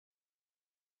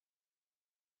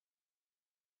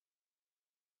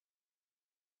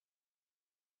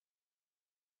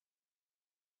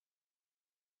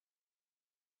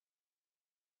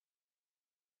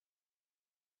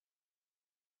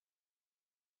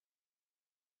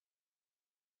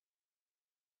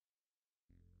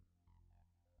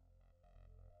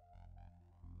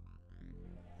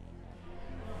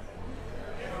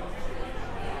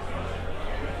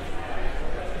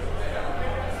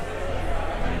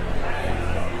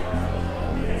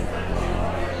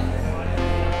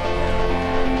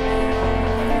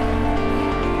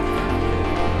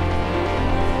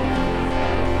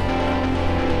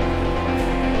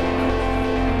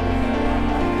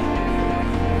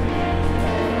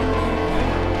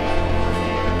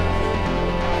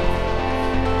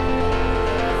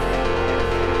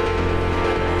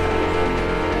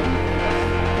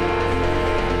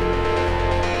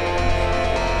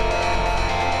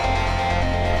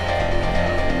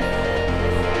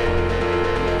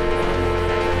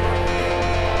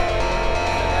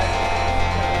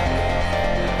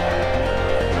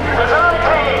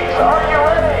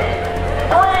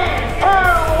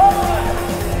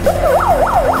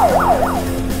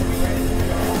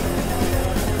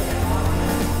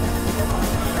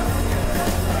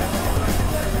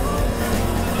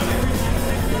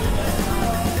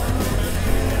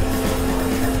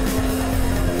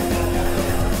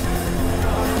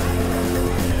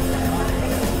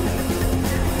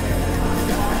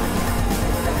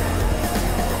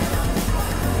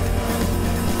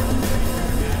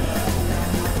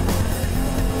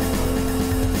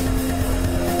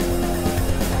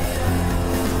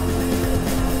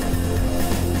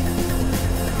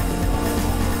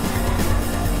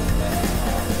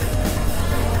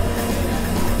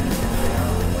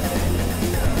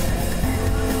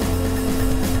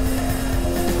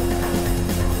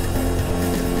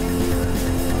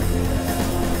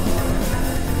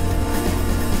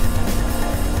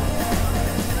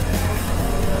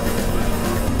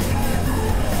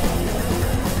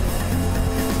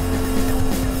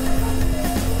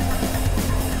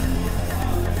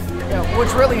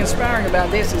What's really inspiring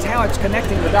about this is how it's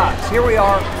connecting the dots. Here we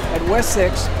are at West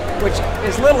Sixth, which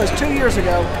as little as 2 years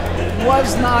ago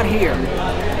was not here.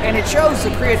 And it shows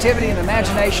the creativity and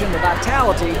imagination, the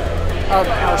vitality of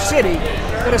our city,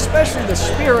 but especially the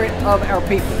spirit of our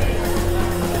people.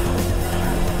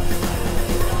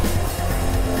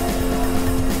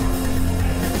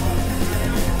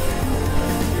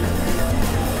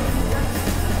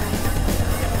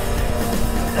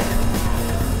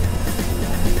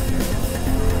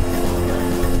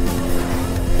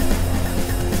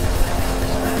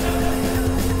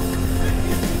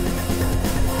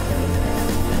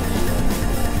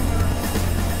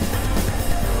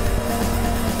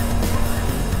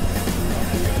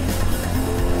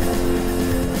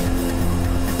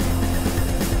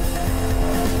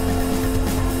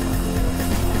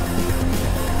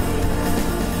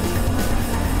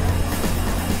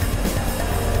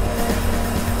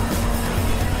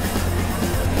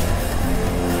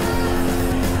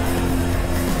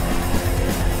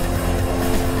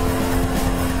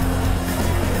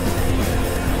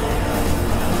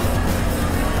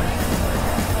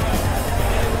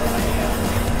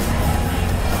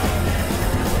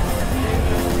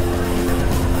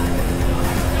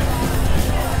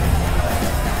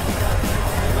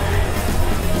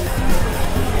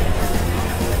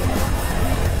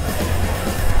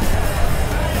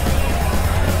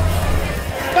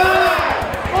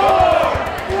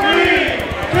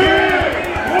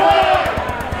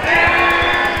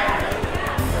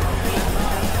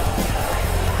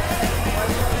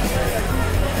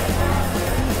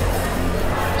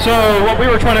 So what we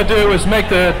were trying to do is make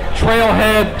the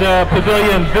trailhead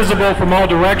pavilion visible from all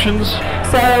directions.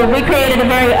 So we created a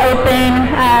very open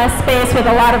space with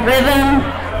a lot of rhythm.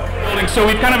 So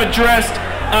we've kind of addressed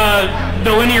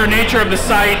the linear nature of the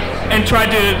site and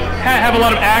tried to have a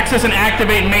lot of access and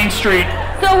activate Main Street.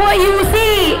 So what you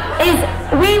see is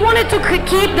we wanted to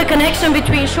keep the connection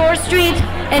between Shore Street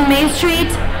and Main Street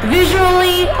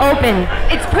visually open.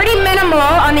 It's pretty minimal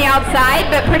on the outside,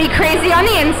 but pretty crazy on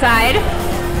the inside.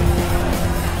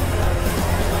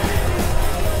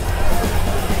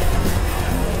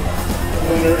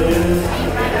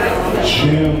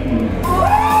 Jim.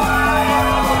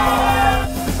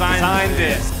 Design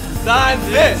this. Design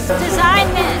this. Design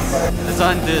this.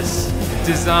 Design this.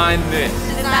 Design this.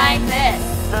 Design this.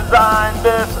 Design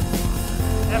this.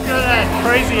 After that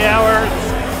crazy hour,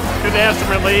 it's good to have some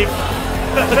relief.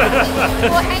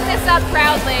 We'll hang this up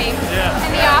proudly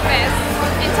in the office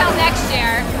until next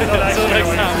year. Until next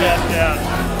time. Yeah.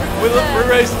 We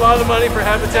raised a lot of money for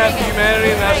Habitat for Humanity,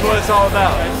 and that's what it's all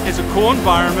about. It's a cool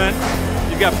environment.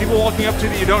 You've got people walking up to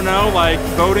you that you don't know, like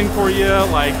voting for you,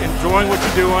 like enjoying what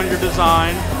you do on your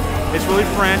design. It's really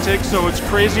frantic, so it's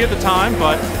crazy at the time,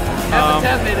 but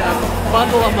Habitat made a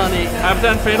bundle of money.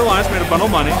 Habitat and Fate Alliance made a bundle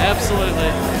of money. Absolutely.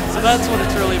 So that's what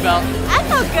it's really about. I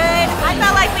felt good. I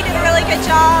felt like we did a really good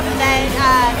job, and then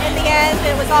in the end,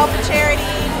 it was all for charity,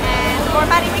 and the more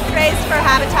money we could raise for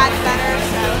Habitat, the better.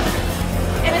 So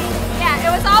it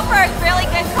was all for a really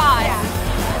good cause. Yeah.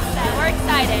 So we're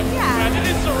excited. I think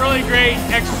it's a really great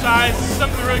exercise. It's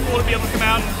something really cool to be able to come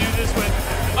out and do this with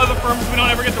other firms we don't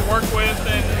ever get to work with,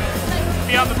 and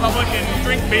be out in the public and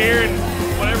drink beer and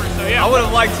whatever. So yeah. I would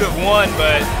have liked to have won,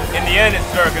 but in the end, it's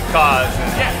for a good cause.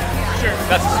 And yeah, sure.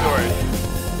 That's the story.